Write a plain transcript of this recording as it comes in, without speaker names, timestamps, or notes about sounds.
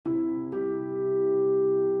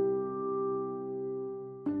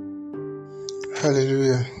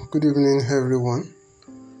Hallelujah. Good evening, everyone.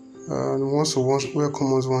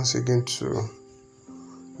 Welcome us once again to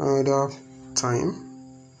another time,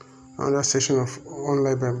 another session of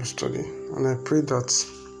online Bible study. And I pray that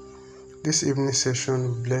this evening session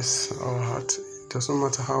will bless our heart. It doesn't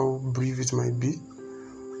matter how brief it might be,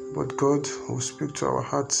 but God will speak to our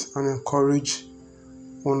hearts and encourage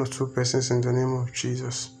one or two persons in the name of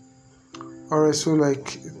Jesus. Alright, so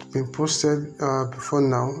like it's been posted before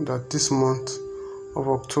now that this month of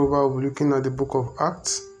October we'll be looking at the book of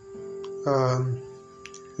Acts.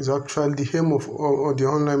 Is actually the aim of the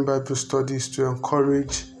online Bible studies to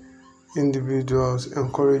encourage individuals,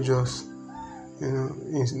 encourage us,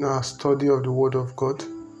 in our study of the Word of God,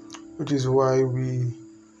 which is why we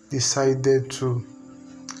decided to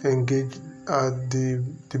engage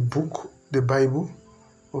the book, the Bible,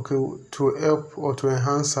 to help or to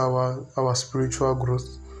enhance our spiritual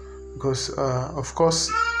growth, because of course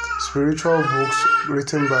spiritual books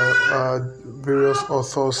written by various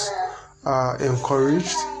authors are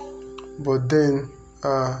encouraged, but then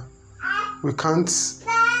we can't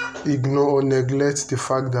ignore or neglect the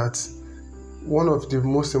fact that one of the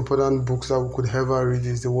most important books that we could ever read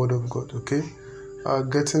is the Word of God.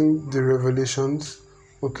 Getting the revelations,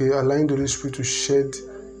 allowing the Holy Spirit to shed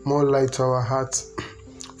more light to our hearts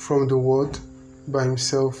from the Word by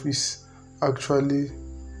Himself is actually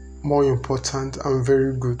more important and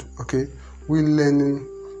very good. We're learning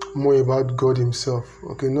more about God Himself,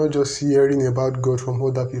 not just hearing about God from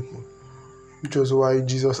other people, which was why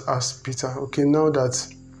Jesus asked Peter, now that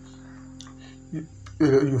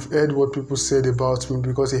you've heard what people said about me,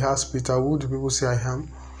 because He asked Peter, who do people say I am?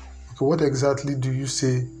 What exactly do you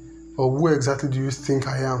say, or who exactly do you think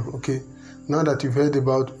I am? Now that you've heard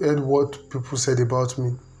what people said about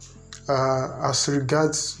me, as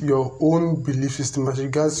regards your own belief system, as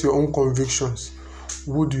regards your own convictions,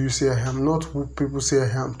 who do you say I am? Not who people say I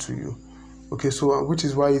am to you. So which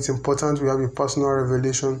is why it's important we have a personal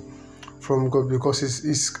revelation from God, because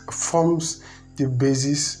it forms the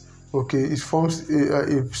basis. It forms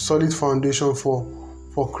a solid foundation for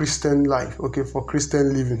Christian life. For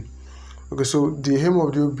Christian living. So the aim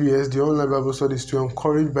of the OBS, the online Bible study, is to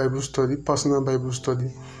encourage Bible study, personal Bible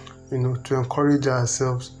study, to encourage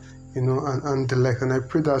ourselves, and the like. And I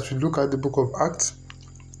pray that as we look at the book of Acts,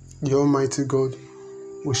 the Almighty God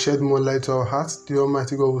will shed more light to our hearts. The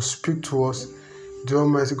Almighty God will speak to us. The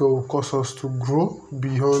Almighty God will cause us to grow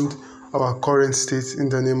beyond our current state in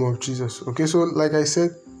the name of Jesus. So like I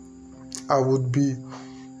said, I would be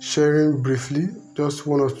sharing briefly just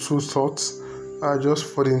one or two thoughts just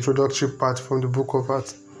for the introductory part from the book of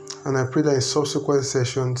Acts. And I pray that in subsequent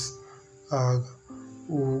sessions,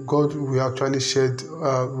 God will actually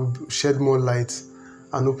shed more light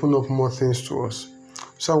and open up more things to us.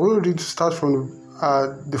 So I'm going to start from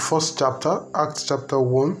the first chapter, Acts chapter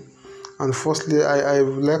 1. And firstly, I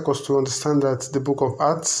would like us to understand that the book of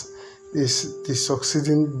Acts is the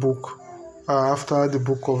succeeding book after the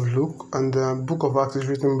book of Luke. And the book of Acts is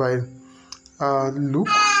written by Luke.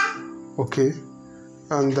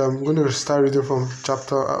 And I'm going to start reading from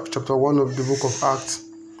chapter 1 of the book of Acts.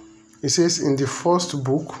 It says, in the first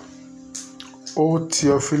book, O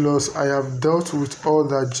Theophilus, I have dealt with all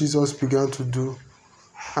that Jesus began to do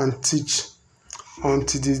and teach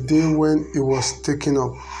until the day when He was taken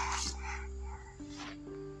up.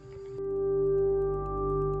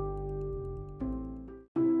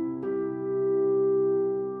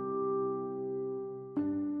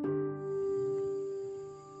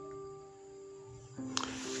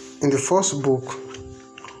 In the first book,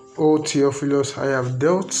 O Theophilus, I have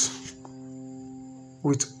dealt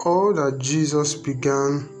with all that Jesus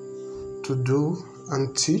began to do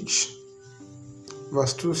and teach.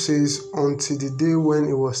 Verse 2 says, until the day when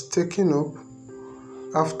He was taken up,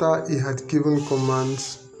 after He had given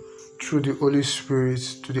commands through the Holy Spirit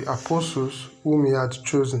to the apostles whom He had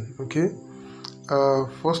chosen.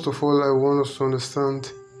 First of all, I want us to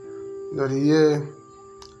understand that here,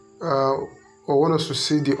 I want us to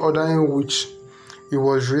see the order in which it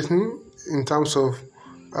was written in terms of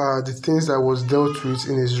the things that was dealt with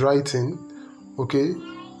in His writing.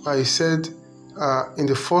 I said in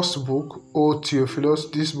the first book, O Theophilus,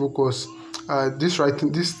 this book was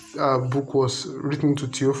book was written to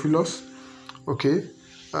Theophilus.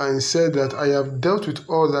 And it said that I have dealt with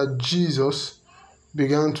all that Jesus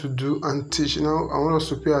began to do and teach. Now I want us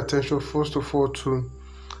to pay attention first of all to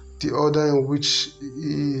the order in which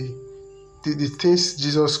the things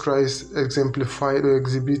Jesus Christ exemplified or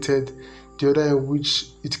exhibited, the order in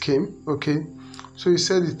which it came. So He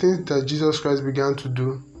said the things that Jesus Christ began to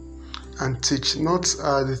do and teach, not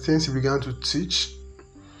the things He began to teach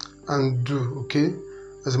and do.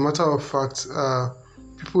 As a matter of fact,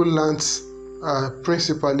 people learned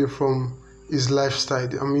principally from his lifestyle.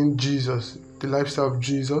 I mean, Jesus, the lifestyle of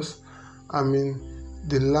Jesus. I mean,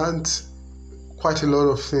 they learned quite a lot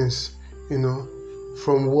of things,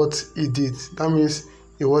 from what he did. That means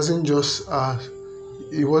he wasn't just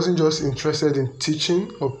interested in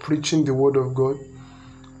teaching or preaching the word of God.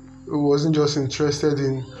 He wasn't just interested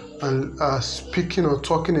in speaking or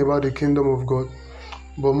talking about the kingdom of God,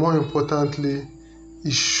 but more importantly,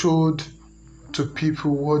 he showed to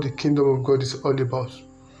people what the kingdom of God is all about.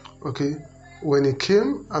 Okay, when he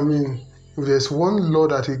came, I mean, if there's one law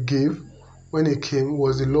that he gave when he came,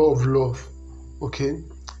 was the law of love. Okay,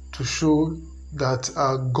 to show that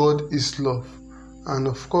God is love. And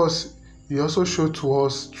of course, he also showed to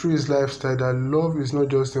us through his lifestyle that love is not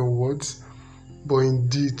just in words, but in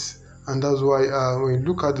deeds. And that's why when you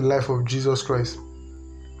look at the life of Jesus Christ,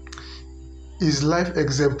 his life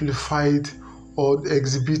exemplified or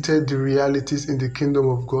exhibited the realities in the kingdom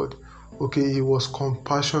of God. Okay, he was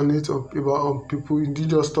compassionate about people. He didn't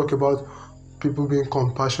just talk about people being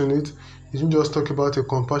compassionate. He didn't just talk about a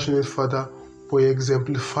compassionate father, but he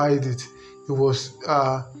exemplified it. It was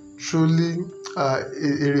truly a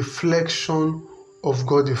reflection of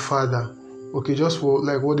God the Father. Okay, just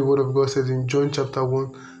like what the word of God says in John chapter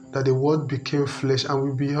 1, that the word became flesh and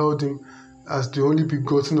we beheld him as the only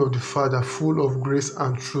begotten of the Father, full of grace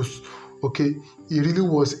and truth. Okay, he really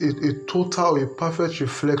was a total, a perfect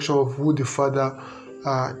reflection of who the Father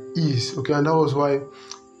is. Okay, and that was why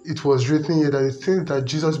it was written here that the things that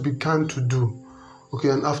Jesus began to do, okay,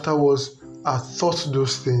 and afterwards thought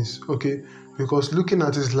those things. Okay, because looking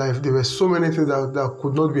at his life, there were so many things that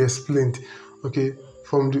could not be explained, okay,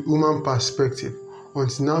 from the human perspective,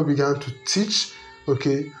 until now began to teach,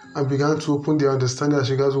 okay, and began to open their understanding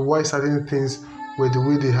as regards why certain things were the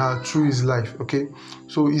way they are through his life. Okay,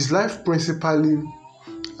 so his life principally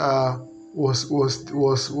was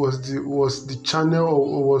the channel,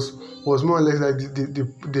 or was more or less like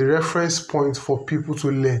the reference point for people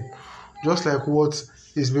to learn. Just like what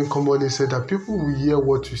is being commonly said, that people will hear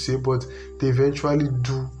what you say, but they eventually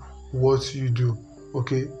do what you do.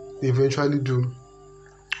 Okay, they eventually do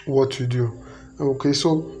what you do. Okay,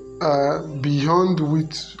 so beyond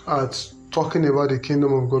with talking about the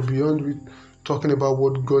kingdom of God, beyond with talking about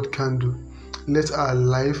what God can do, let our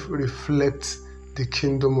life reflect the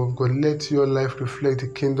kingdom of God. Let your life reflect the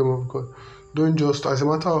kingdom of God. Don't just, as a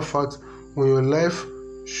matter of fact, when your life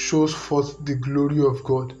shows forth the glory of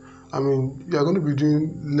God, I mean, you are going to be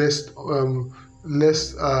doing less.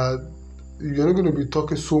 You're not going to be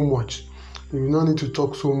talking so much. You will not need to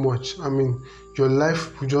talk so much. I mean, your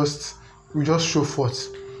life will just show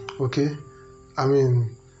forth. Okay, I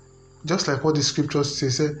mean, just like what the scriptures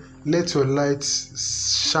say, let your light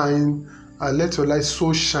shine, let your light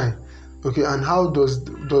so shine. Okay, and how does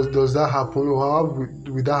that happen, or how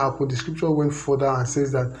will that happen? The scripture went further and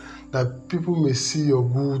says that people may see your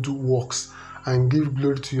good works and give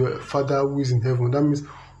glory to your Father who is in heaven. That means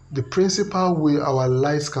the principal way our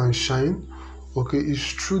lights can shine, okay,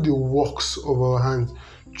 is through the works of our hands,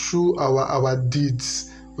 through our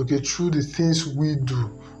deeds, okay, through the things we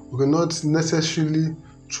do, okay, not necessarily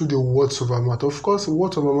through the words of our mouth. Of course, the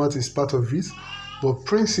words of our mouth is part of it, but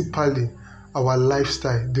principally our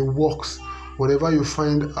lifestyle, the works, whatever you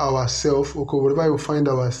find ourselves, okay, whatever you find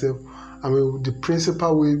ourselves, I mean, the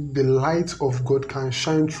principal way the light of God can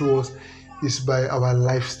shine through us is by our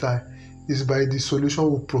lifestyle, is by the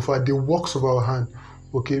solution we provide, the works of our hand,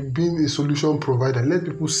 okay, being a solution provider. Let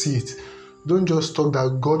people see it. Don't just talk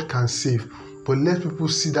that God can save, but let people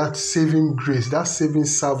see that saving grace, that saving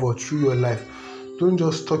savor through your life. Don't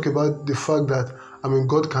just talk about the fact that, I mean,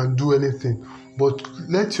 God can do anything, but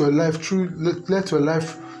let your life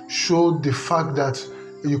show the fact that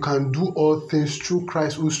you can do all things through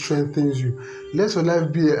Christ who strengthens you. Let your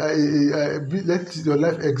life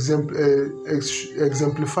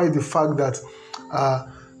exemplify the fact that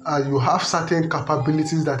you have certain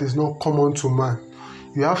capabilities that is not common to man.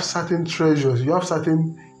 You have certain treasures. You have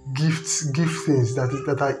certain giftings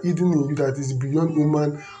that are hidden in you, that is beyond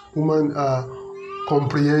human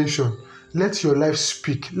comprehension. Let your life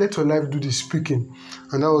speak. Let your life do the speaking.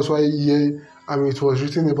 And that was why here, I mean, it was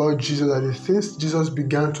written about Jesus, that the things Jesus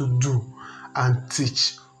began to do and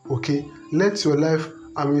teach. Okay, let your life,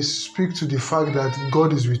 I mean, speak to the fact that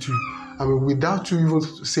God is with you. I mean, without you even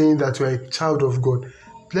saying that you are a child of God,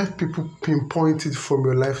 let people pinpoint it from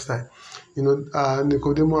your lifestyle. You know,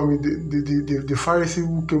 Nicodemus, I mean, the Pharisee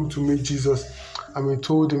who came to meet Jesus, I mean,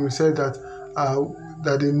 told him, he said that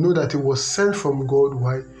they know that he was sent from God.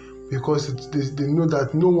 Why? Because they know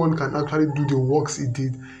that no one can actually do the works he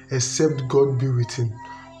did except God be with him.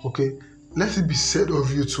 Okay, let it be said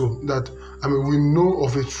of you too that, we know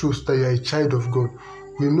of a truth that you are a child of God.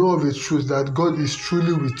 We know of a truth that God is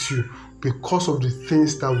truly with you because of the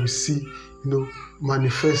things that we see,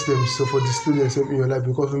 manifest themselves or display themselves in your life,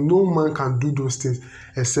 because no man can do those things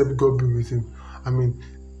except God be with him.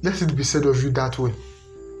 Let it be said of you that way.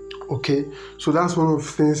 Okay, so that's one of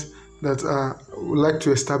the things that I would like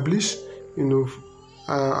to establish,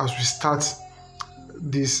 as we start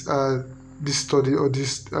this study, or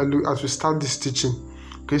as we start this teaching.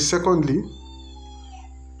 Okay, secondly,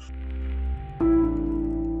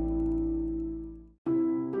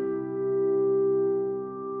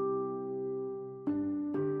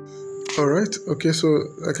 all right. Okay, so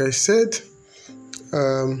like I said,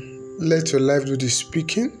 let your life do the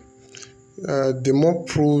speaking. The more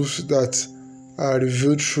proofs that are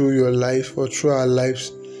revealed through your life or through our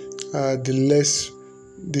lives, the less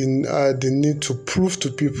the need to prove to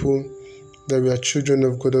people that we are children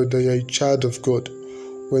of God or that you are a child of God.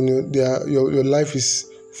 When your life is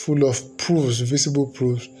full of proofs, visible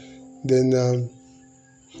proofs, then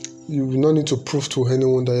you will not need to prove to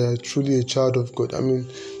anyone that you are truly a child of God.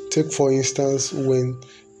 Take for instance when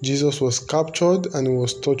Jesus was captured and he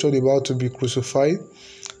was tortured, about to be crucified.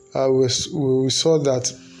 We saw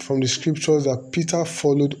that from the scriptures that Peter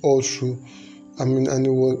followed all through. And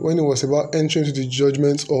when he was about entering into the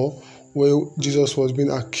judgment hall, where Jesus was being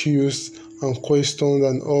accused and questioned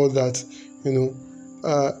and all that,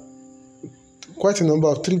 quite a number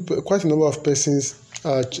of persons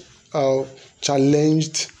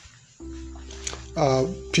challenged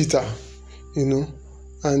Peter,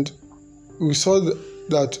 and we saw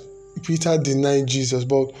that Peter denied Jesus.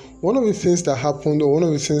 But one of the things that happened, or one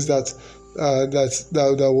of the things that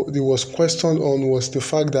he was questioned on, was the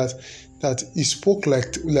fact that he spoke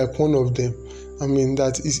like one of them.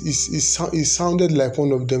 That he sounded like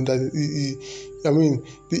one of them. That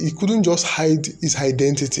he couldn't just hide his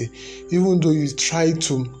identity, even though he tried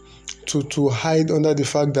to hide under the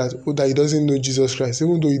fact that he doesn't know Jesus Christ,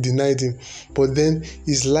 even though he denied him. But then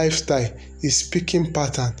his lifestyle, his speaking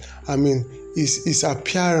pattern, his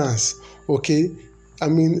appearance, okay,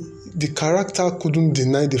 the character couldn't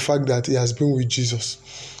deny the fact that he has been with Jesus.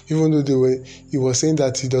 Even though he was saying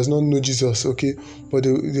that he does not know Jesus, okay, but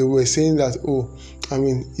they were saying that,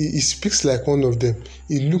 he speaks like one of them,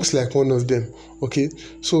 he looks like one of them, okay.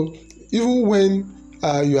 So even when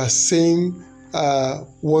you are saying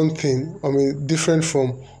one thing, different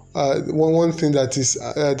from one thing that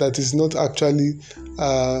is not actually,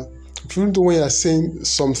 even though when you are saying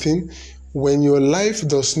something, when your life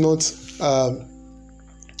does not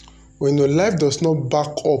back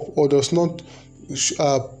up or does not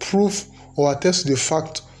prove or attest to the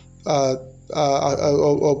fact or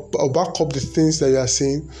back up the things that you are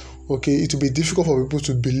saying, okay, it will be difficult for people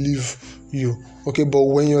to believe you, okay. But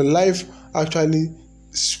when your life actually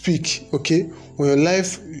speak, okay, when your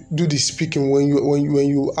life do the speaking, when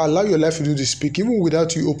you allow your life to do the speaking, even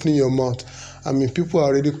without you opening your mouth, people are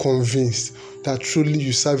already convinced that truly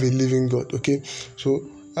you serve a living God, okay. So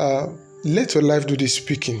let your life do the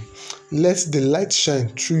speaking. Let the light shine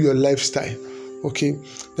through your lifestyle, okay.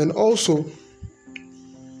 Then also,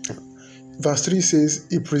 verse 3 says,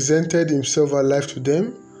 he presented himself alive to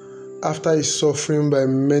them after his suffering by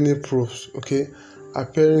many proofs, okay,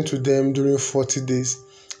 appearing to them during 40 days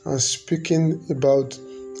and speaking about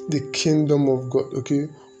the kingdom of God, okay.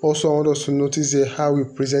 Also, I want us to notice here how he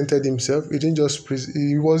presented himself. Jesus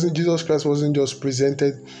Christ wasn't just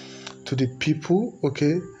presented to the people,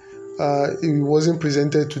 okay. He wasn't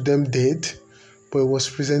presented to them dead, but he was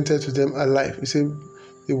presented to them alive. He said,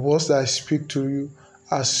 the words that I speak to you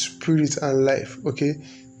are spirit and life, okay.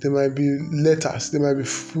 There might be letters, they might be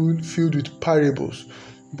filled with parables,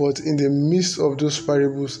 but in the midst of those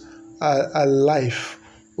parables are life,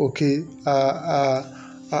 okay, are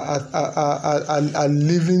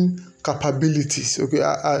living capabilities, okay.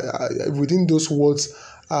 Within those words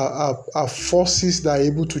are forces that are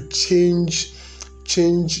able to change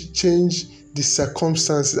the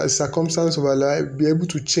circumstance of our life, be able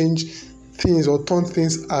to change things or turn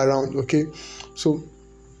things around, okay. So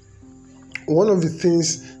one of the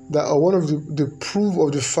things one of the proof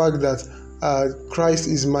of the fact that Christ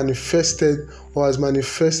is manifested or has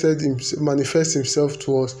manifest himself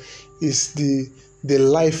to us is the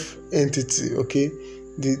life entity, okay,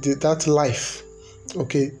 that life,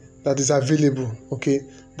 okay, that is available, okay,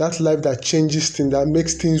 that life that changes things, that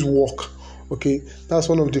makes things work, okay. That's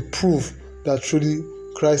one of the proof that truly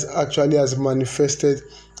Christ actually has manifested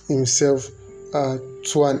himself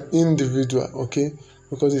to an individual, okay,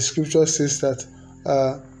 because the scripture says that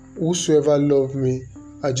whosoever love me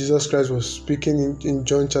Jesus Christ was speaking in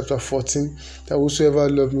John chapter 14, that whosoever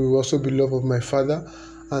love me will also be loved of my Father,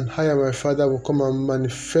 and I and my Father will come and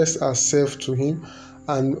manifest ourselves to him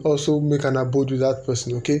and also make an abode with that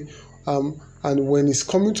person. Okay, and when he's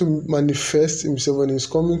coming to manifest himself, when he's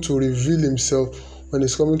coming to reveal himself, when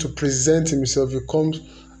he's coming to present himself, he comes.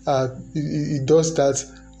 He does that.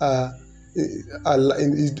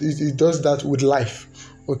 He does that with life.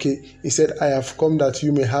 Okay, he said, "I have come that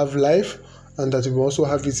you may have life, and that you will also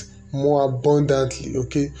have it more abundantly."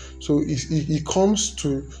 Okay, so he comes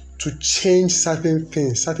to change certain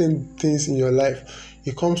things in your life.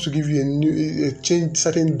 He comes to give you change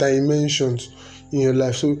certain dimensions in your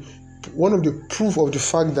life. So one of the proof of the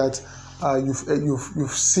fact that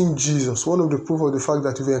you've seen Jesus, one of the proof of the fact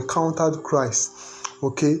that you've encountered Christ,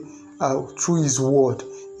 okay, through his word,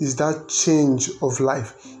 is that change of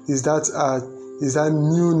life, is that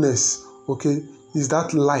newness, okay, is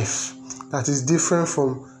that life that is different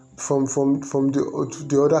from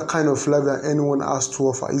the other kind of life that anyone has to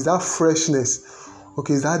offer. Is that freshness,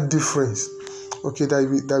 okay, is that difference, okay,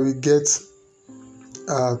 that we get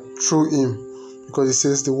through him, because it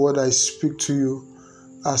says, "The word I speak to you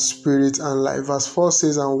are spirit and life." Verse 4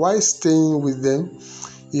 says, "And while staying with them,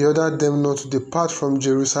 he ordered them not to depart from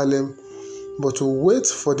Jerusalem, but to wait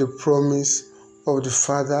for the promise of the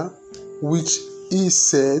Father, which he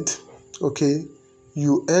said," okay,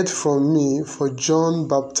 "You heard from me, for John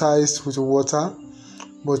baptized with water,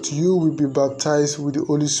 but you will be baptized with the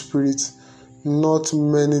Holy Spirit not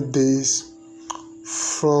many days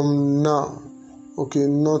from now." Okay,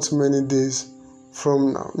 not many days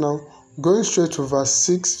from now. Now, going straight to verse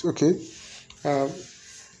 6, okay,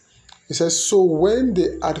 it says, "So when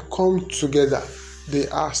they had come together, they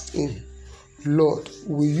asked him, 'Lord,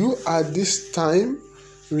 will you at this time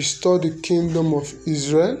restore the kingdom of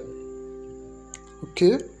Israel?'"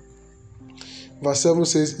 Okay. Verse 7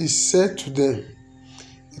 says, "He said to them,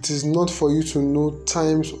 'It is not for you to know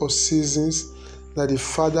times or seasons that the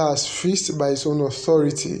Father has fixed by his own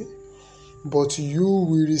authority, but you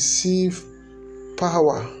will receive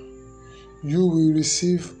power.'" You will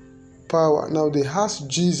receive power. Now they asked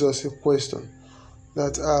Jesus a question,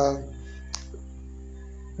 that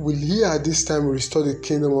will he at this time restore the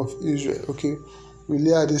kingdom of Israel? Okay, will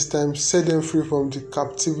he at this time set them free from the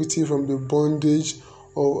captivity, from the bondage,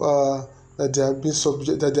 or that they have been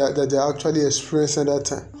subject, that they are actually experiencing at that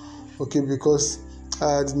time? Okay, because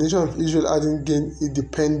the nation of Israel hadn't gained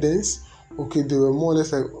independence. Okay, they were more or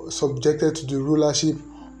less like subjected to the rulership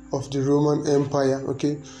of the Roman Empire.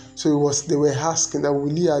 Okay, so they were asking that, will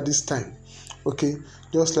he at this time? Okay,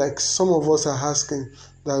 just like some of us are asking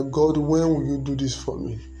that, "God, when will you do this for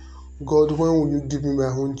me? God, when will you give me my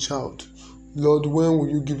own child? Lord, when will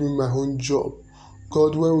you give me my own job?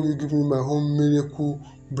 God, when will you give me my own miracle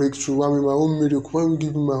breakthrough? I mean, my own miracle. When will you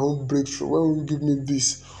give me my own breakthrough? When will you give me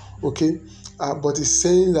this?" Okay, but it's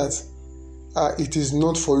saying that it is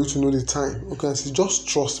not for you to know the time. Okay, and so just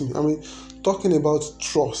trust me. I mean, talking about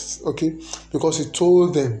trust. Okay, because he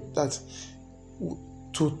told them that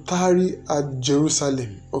to tarry at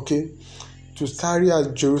Jerusalem. Okay, to tarry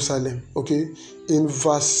at Jerusalem. Okay, in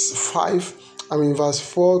verse 5, verse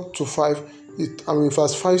 4 to 5,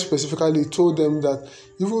 verse 5 specifically, he told them that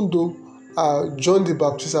even though John the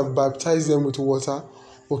Baptist have baptized them with water,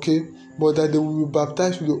 okay, but that they will be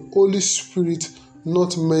baptized with the Holy Spirit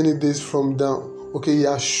not many days from now. Okay, he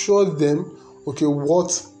assured them, okay,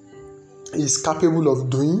 what he is capable of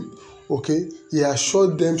doing. Okay, he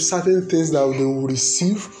assured them certain things that they will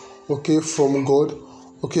receive, okay, from God.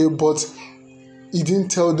 Okay, but he didn't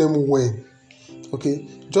tell them when. Okay,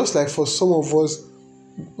 just like for some of us,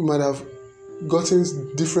 we might have gotten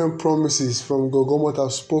different promises from God. God might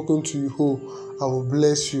have spoken to you, "Oh, I will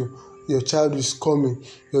bless you. Your child is coming.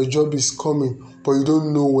 Your job is coming," but you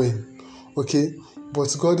don't know when. Okay,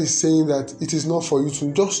 but God is saying that it is not for you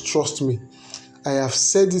to just trust me. I have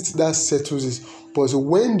said it, that settles it. But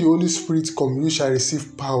when the Holy Spirit comes, you shall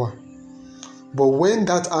receive power. But when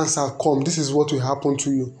that answer comes, this is what will happen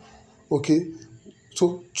to you. Okay,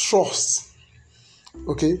 so trust.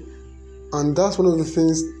 Okay, and that's one of the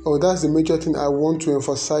things, or that's the major thing I want to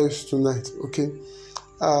emphasize tonight. Okay,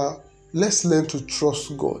 let's learn to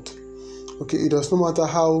trust God. Okay, it does not matter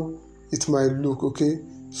how it might look. Okay,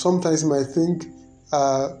 sometimes you might think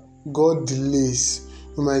God delays.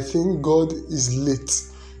 You might think God is late.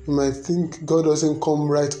 You might think God doesn't come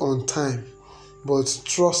right on time. But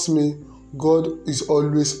trust me, God is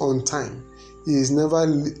always on time. He is never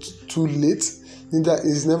too late, neither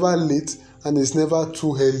is never late, and is never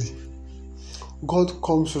too early. God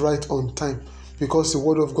comes right on time, because the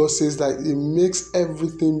word of God says that He makes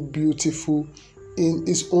everything beautiful in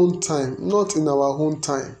his own time, not in our own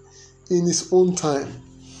time. In his own time.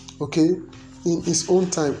 Okay? In his own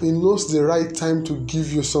time. He knows the right time to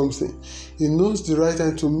give you something. He knows the right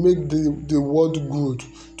time to make the word good,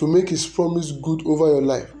 to make his promise good over your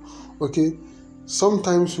life. Okay?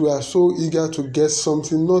 Sometimes we are so eager to get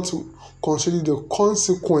something, not considering the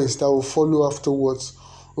consequence that will follow afterwards.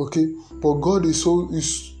 Okay? But God is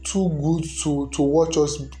too good to watch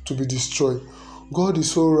us to be destroyed. God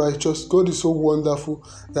is so righteous, God is so wonderful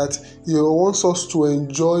that He wants us to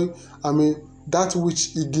enjoy, that which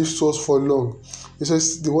He gives us for long. It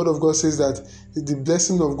says, the word of God says that the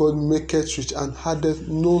blessing of God maketh rich and addeth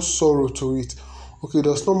no sorrow to it. Okay, it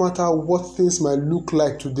does not matter what things might look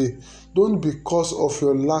like today. Don't, because of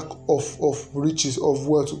your lack of riches, of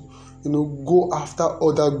wealth, go after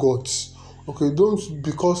other gods. Okay, don't,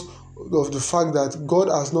 because of the fact that God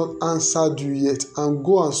has not answered you yet, and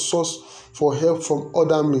go and source for help from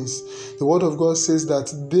other means. The word of God says that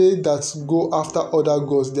they that go after other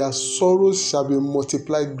gods, their sorrows shall be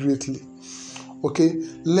multiplied greatly. Okay,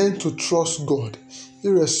 learn to trust God,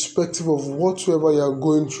 irrespective of whatsoever you are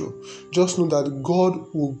going through. Just know that God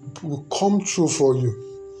will come through for you.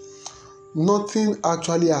 Nothing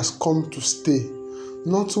actually has come to stay.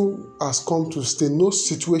 Nothing has come to stay. No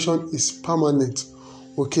situation is permanent.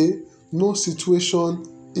 Okay, no situation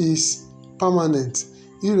is permanent.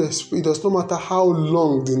 It does not matter how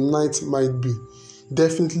long the night might be.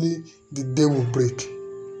 Definitely the day will break.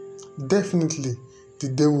 Definitely the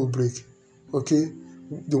day will break. Okay,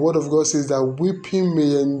 the word of God says that weeping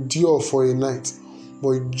may endure for a night,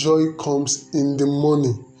 but joy comes in the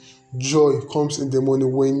morning. Joy comes in the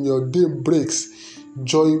morning. When your day breaks,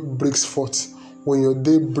 joy breaks forth. When your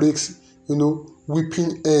day breaks,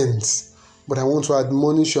 weeping ends. But I want to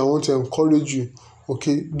admonish you, I want to encourage you.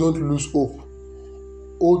 Okay, don't lose hope.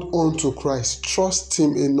 Hold on to Christ. Trust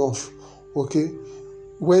Him enough. Okay,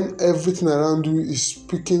 when everything around you is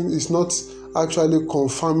speaking, is not actually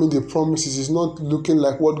confirming the promises, is not looking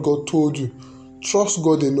like what God told you, trust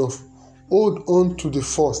God enough. Hold on to the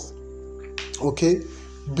first. Okay,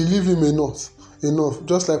 believe Him enough.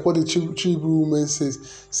 Just like what the Hebrew woman said.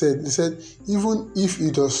 They said, even if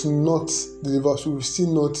He does not deliver, we will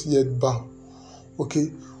still not yet bow.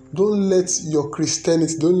 Okay, don't let your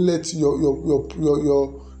Christianity, don't let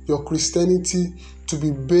your Christianity to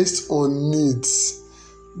be based on needs.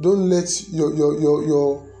 Don't let your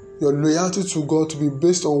loyalty to God to be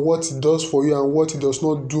based on what He does for you and what He does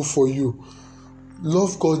not do for you.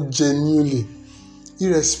 Love God genuinely,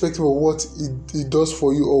 irrespective of what He does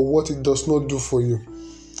for you or what He does not do for you.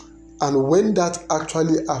 And when that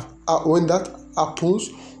happens,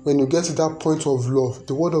 when you get to that point of love,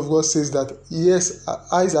 the word of God says that, yes,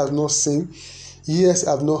 eyes have not seen, ears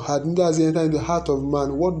have not heard, neither has it entered in the heart of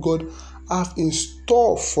man what God hath in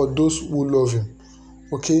store for those who love Him.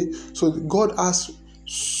 Okay, so God has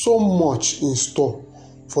so much in store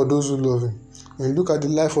for those who love Him. When you look at the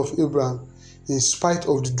life of Abraham, in spite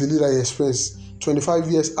of the delay that he experienced, 25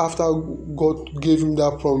 years after God gave him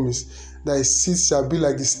that promise, that his seed shall be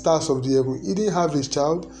like the stars of the heaven, he didn't have a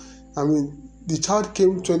child. The child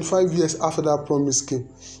came 25 years after that promise came.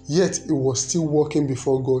 Yet he was still walking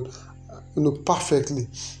before God, perfectly.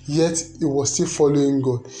 Yet he was still following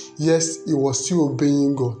God. Yes, he was still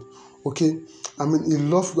obeying God. Okay, he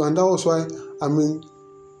loved God, and that was why,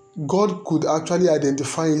 God could actually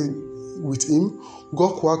identify with him.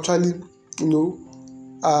 God could actually,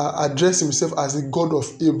 address Himself as the God of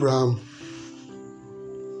Abraham.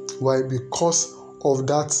 Why? Because of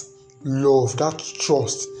that love, that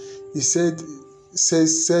trust. He says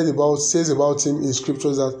about Him in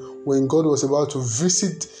scriptures that when God was about to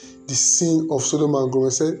visit the sin of Sodom and Gomorrah,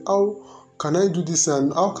 He said, how can I do this and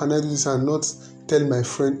not tell my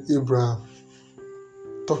friend Abraham?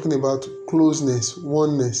 Talking about closeness,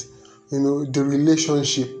 oneness, the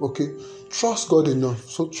relationship. Okay, trust God enough.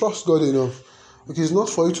 So trust God enough. Okay, it's not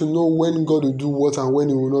for you to know when God will do what and when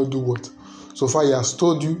He will not do what. So far He has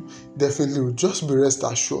told you, definitely, just be rest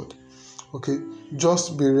assured. Okay,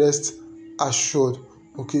 just be rest assured.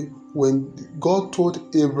 Okay, when God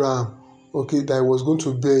told Abraham, okay, that He was going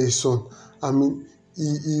to bear a son,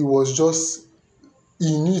 he was just,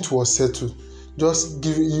 He knew it was settled.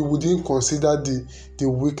 He wouldn't consider the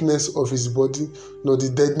weakness of his body nor the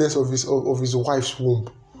deadness of his wife's womb,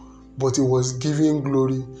 but He was giving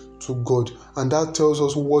glory to God. And that tells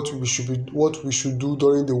us what we should do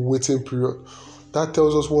during the waiting period. That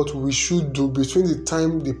tells us what we should do between the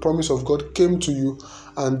time the promise of God came to you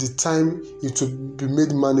and the time it will be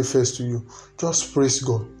made manifest to you. Just praise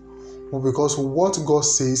God, because what God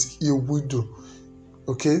says He will do.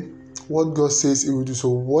 Okay, what God says He will do. So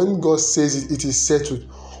when God says it is settled.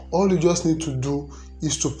 All you just need to do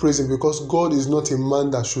is to praise him, because God is not a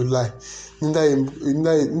man that should lie,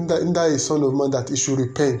 neither a son of man that he should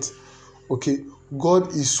repent. Okay, God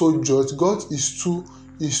is so just. God is too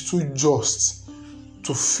just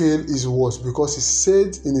to fail his words, because he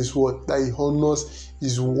said in his word that he honors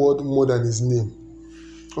his word more than his name.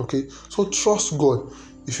 Okay, so trust God.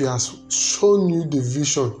 If he has shown you the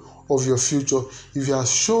vision of your future, if he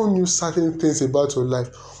has shown you certain things about your life,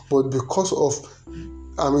 but because of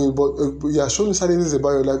he has shown you certain things about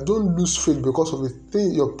your life, don't lose faith because of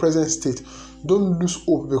your present state. Don't lose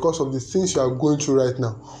hope because of the things you are going through right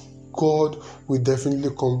now. God will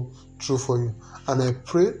definitely come true for you. And I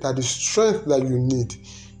pray that the strength that you need,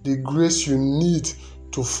 the grace you need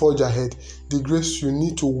to forge ahead, the grace you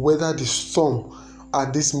need to weather the storm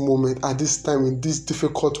at this moment, at this time, in this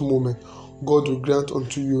difficult moment, God will grant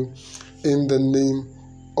unto you in the name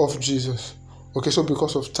of Jesus. Okay, so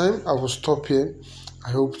because of time, I will stop here.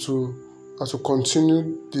 I hope to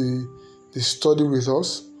continue the study with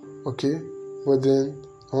us. Okay, but then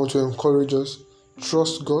I want to encourage us,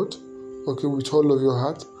 trust God, okay, with all of your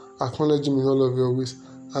heart, acknowledge him in all of your ways,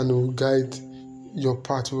 and he will guide your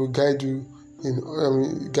path. He will guide you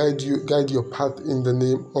guide your path in the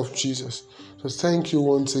name of Jesus. So thank you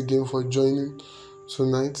once again for joining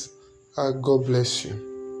tonight. God bless you.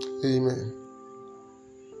 Amen.